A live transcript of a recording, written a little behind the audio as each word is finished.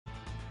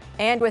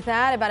And with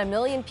that, about 1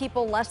 million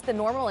people less than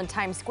normal in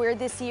Times Square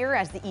this year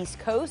as the East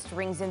Coast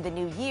rings in the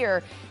new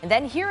year. And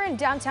then here in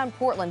downtown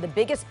Portland, the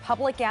biggest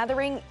public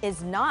gathering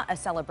is not a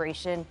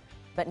celebration,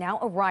 but now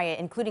a riot,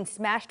 including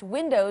smashed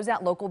windows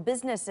at local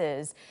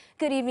businesses.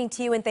 Good evening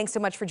to you, and thanks so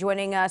much for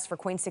joining us for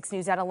KOIN 6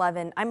 News at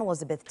 11. I'm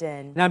Elizabeth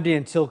Din. And I'm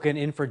Dan Tilkin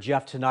in for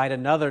Jeff tonight.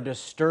 Another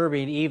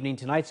disturbing evening.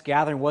 Tonight's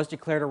gathering was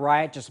declared a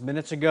riot just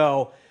minutes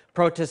ago.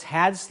 Protests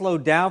had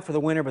slowed down for the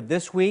winter, but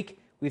this week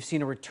we've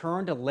seen a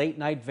return to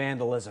late-night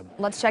vandalism.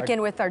 Let's check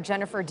in with our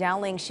Jennifer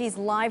Dowling. She's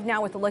live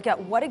now with a look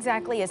at what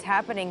exactly is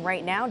happening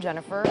right now,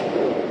 Jennifer.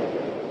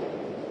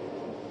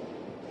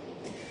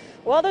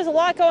 Well, there's a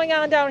lot going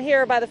on down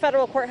here by the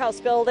federal courthouse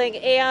building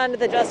and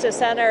the Justice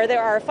Center.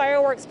 There are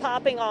fireworks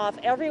popping off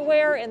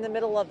everywhere in the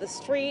middle of the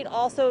street,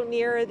 also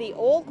near the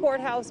old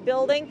courthouse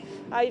building.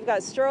 You've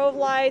got strobe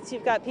lights,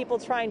 you've got people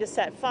trying to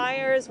set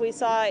fires. We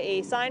saw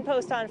a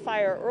signpost on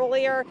fire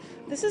earlier.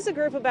 This is a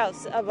group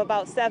of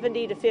about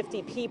 70 to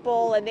 50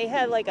 people, and they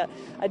had like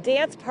a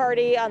dance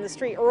party on the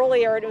street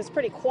earlier, and it was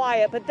pretty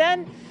quiet. But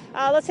then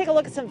let's take a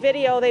look at some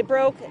video. They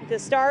broke the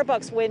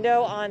Starbucks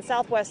window on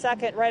Southwest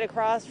 2nd right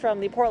across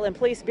from the Portland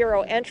Police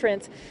Bureau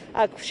entrance,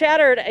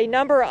 shattered a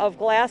number of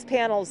glass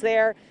panels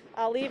there,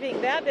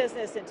 leaving that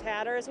business in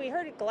tatters. We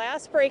heard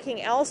glass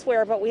breaking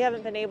elsewhere, but we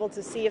haven't been able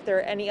to see if there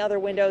are any other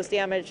windows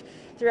damaged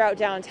throughout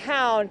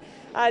downtown.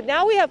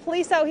 Now we have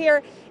police out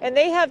here, and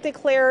they have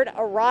declared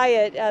a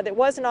riot that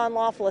was an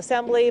unlawful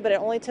assembly, but it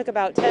only took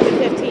about 10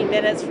 to 15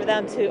 minutes for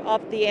them to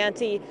up the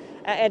ante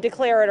and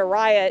declare it a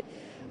riot.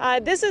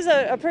 This is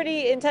a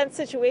pretty intense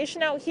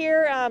situation out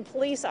here.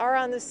 Police are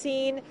on the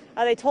scene.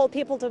 They told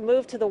people to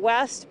move to the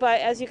west,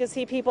 but as you can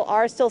see, people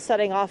are still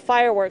setting off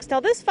fireworks. Now,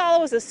 this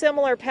follows a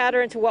similar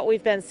pattern to what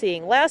we've been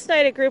seeing. Last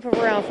night, a group of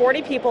around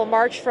 40 people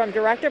marched from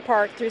Director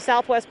Park through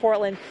Southwest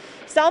Portland,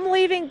 some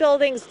leaving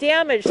buildings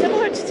damaged,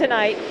 similar to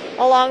tonight,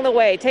 along the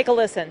way. Take a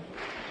listen.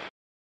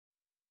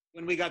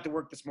 When we got to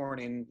work this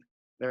morning,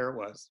 there it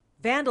was.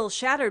 Vandals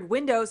shattered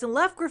windows and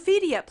left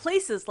graffiti at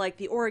places like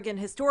the Oregon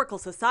Historical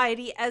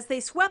Society as they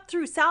swept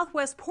through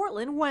Southwest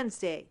Portland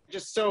Wednesday.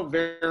 Just so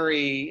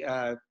very,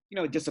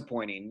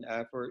 disappointing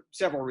for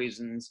several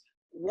reasons.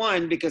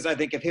 One, because I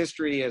think if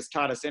history has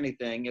taught us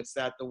anything, it's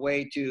that the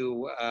way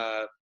to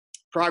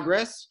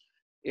progress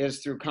is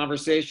through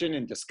conversation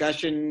and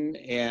discussion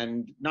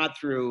and not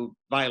through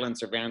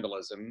violence or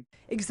vandalism.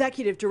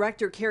 Executive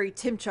Director Carrie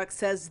Timchuk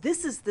says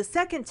this is the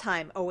second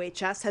time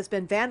OHS has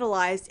been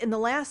vandalized in the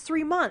last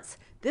 3 months.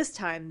 This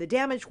time, the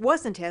damage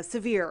wasn't as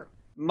severe.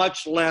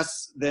 Much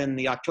less than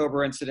the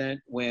October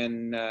incident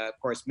when, of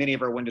course, many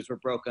of our windows were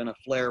broken. A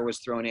flare was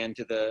thrown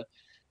into the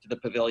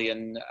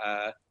pavilion.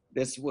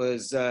 This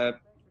was,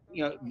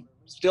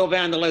 still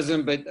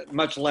vandalism, but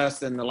much less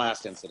than the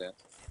last incident.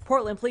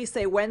 Portland police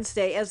say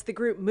Wednesday, as the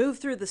group moved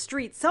through the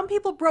streets, some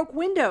people broke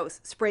windows,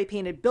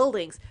 spray-painted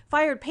buildings,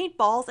 fired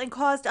paintballs, and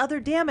caused other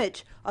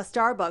damage. A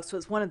Starbucks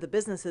was one of the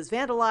businesses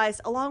vandalized,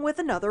 along with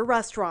another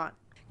restaurant.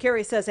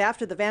 Carrie says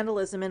after the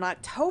vandalism in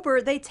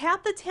October, they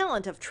tapped the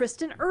talent of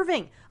Tristan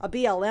Irving, a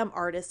BLM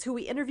artist who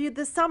we interviewed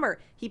this summer.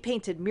 He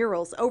painted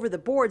murals over the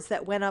boards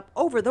that went up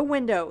over the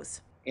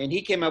windows. And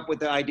he came up with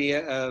the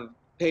idea of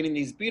painting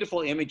these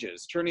beautiful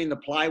images, turning the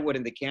plywood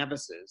into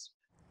canvases,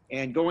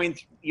 and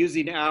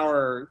using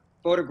our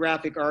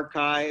photographic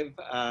archive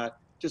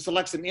to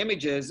select some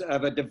images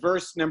of a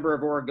diverse number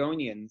of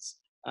Oregonians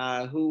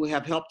who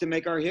have helped to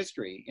make our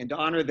history, and to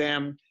honor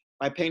them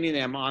by painting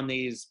them on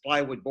these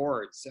plywood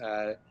boards.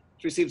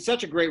 It's received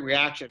such a great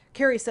reaction.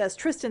 Carrie says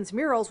Tristan's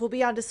murals will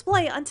be on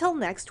display until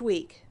next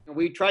week.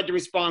 We tried to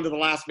respond to the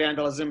last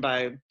vandalism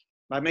by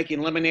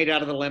making lemonade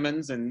out of the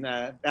lemons, and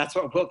that's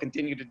what we'll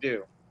continue to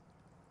do.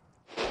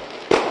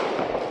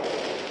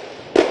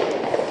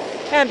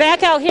 And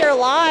back out here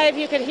live,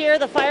 you can hear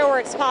the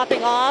fireworks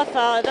popping off.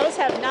 Those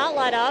have not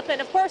let up. And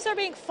of course, they're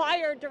being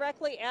fired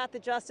directly at the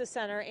Justice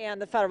Center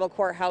and the federal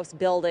courthouse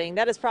building.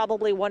 That is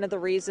probably one of the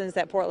reasons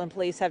that Portland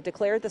police have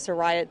declared this a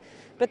riot.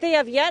 But they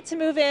have yet to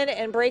move in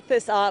and break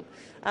this up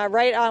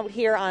right out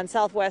here on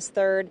Southwest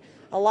 3rd.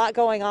 A lot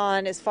going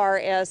on as far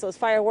as those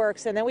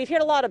fireworks. And then we've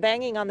heard a lot of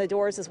banging on the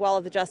doors as well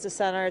of the Justice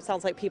Center. It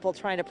sounds like people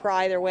trying to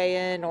pry their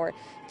way in or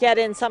get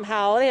in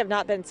somehow. They have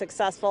not been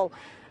successful.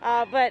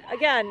 But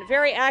again,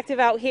 very active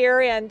out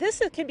here, and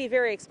this can be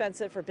very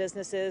expensive for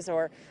businesses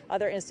or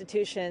other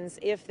institutions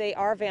if they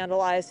are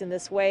vandalized in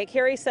this way.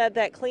 Carrie said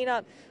that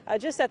cleanup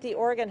just at the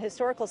Oregon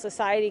Historical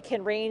Society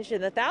can range in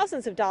the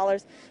thousands of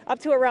dollars up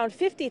to around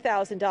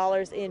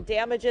 $50,000 in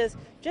damages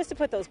just to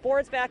put those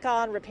boards back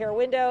on, repair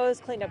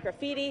windows, clean up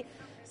graffiti.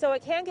 So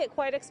it can get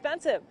quite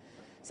expensive.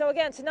 So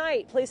again,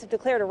 tonight, police have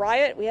declared a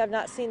riot. We have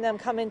not seen them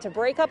come in to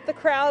break up the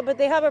crowd, but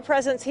they have a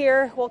presence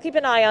here. We'll keep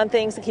an eye on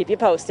things and keep you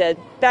posted.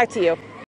 Back to you.